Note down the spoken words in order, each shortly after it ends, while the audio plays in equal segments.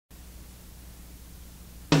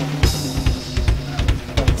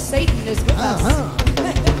Satan is with us.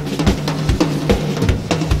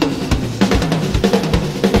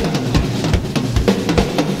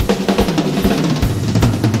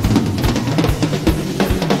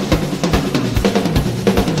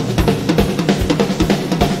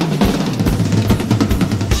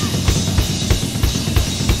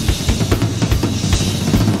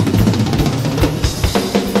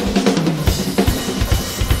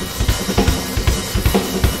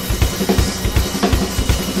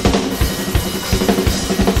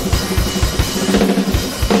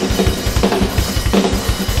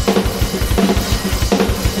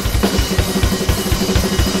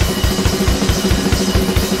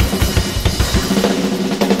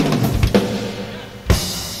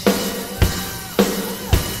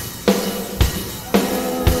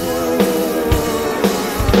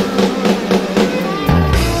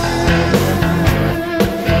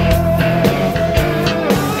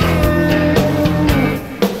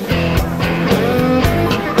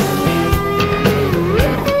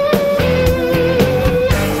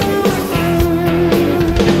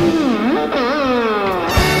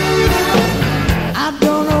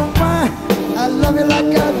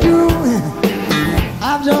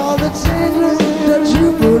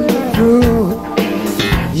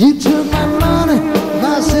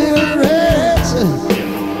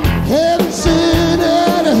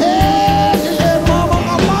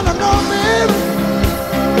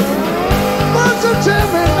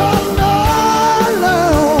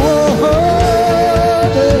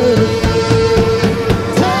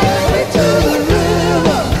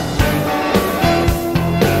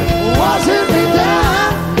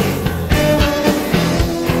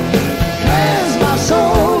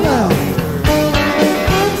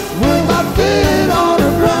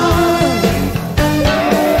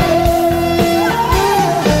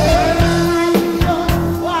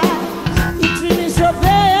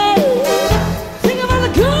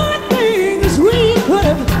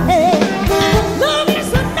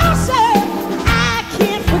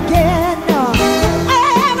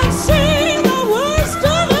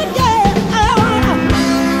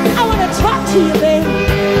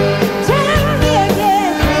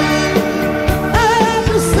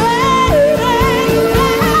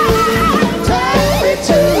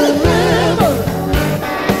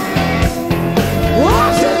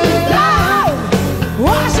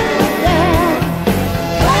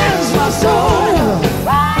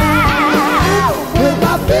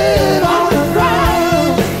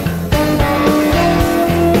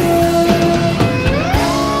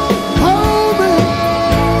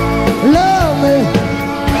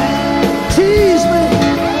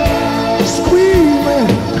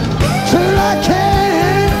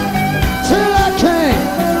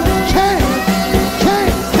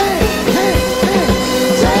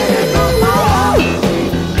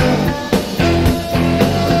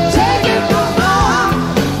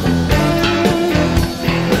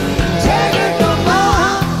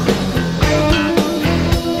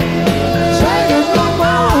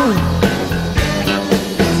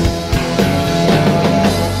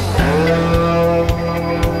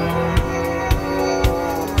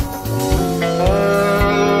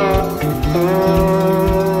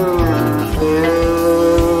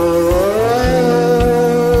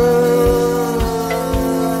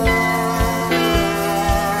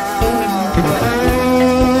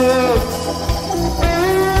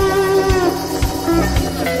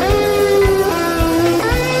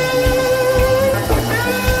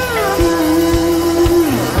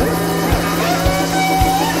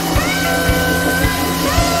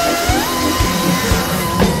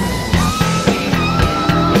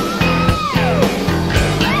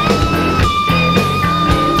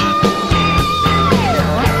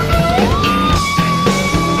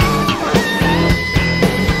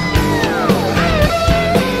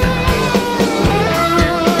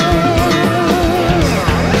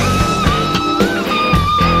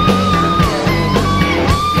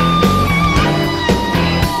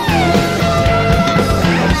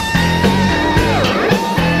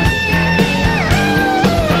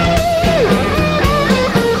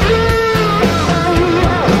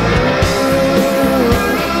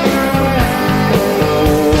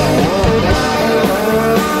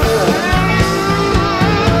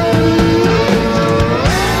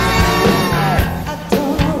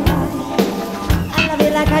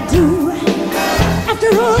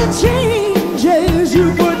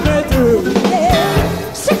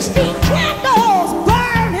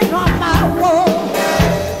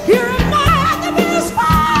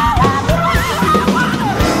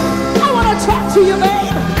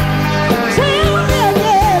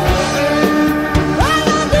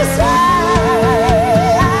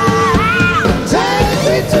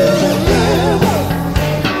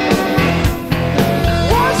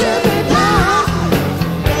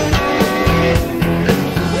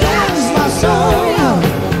 soul.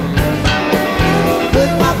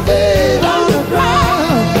 With my feet on the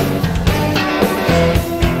ground.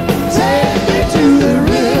 Take me to the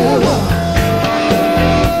river.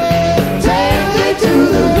 Take me to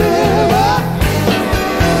the river.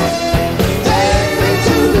 Take me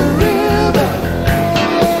to the river.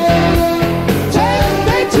 Take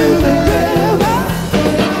me to the river.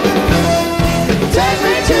 Take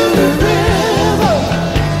me to the river.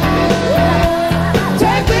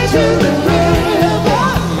 Take me to the river. Take me to the river.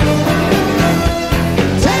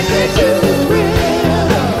 Take me to the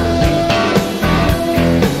river.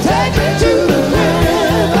 Take me to the river.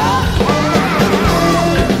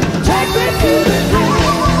 Take me to the river. Take me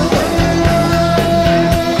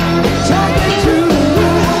to the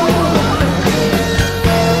river.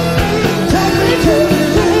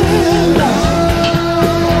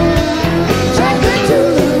 Take me to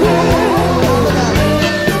the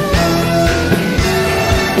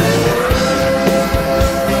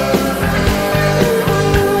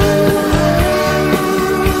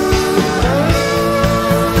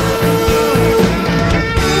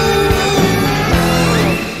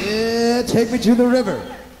Yeah, take me to the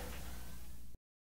river.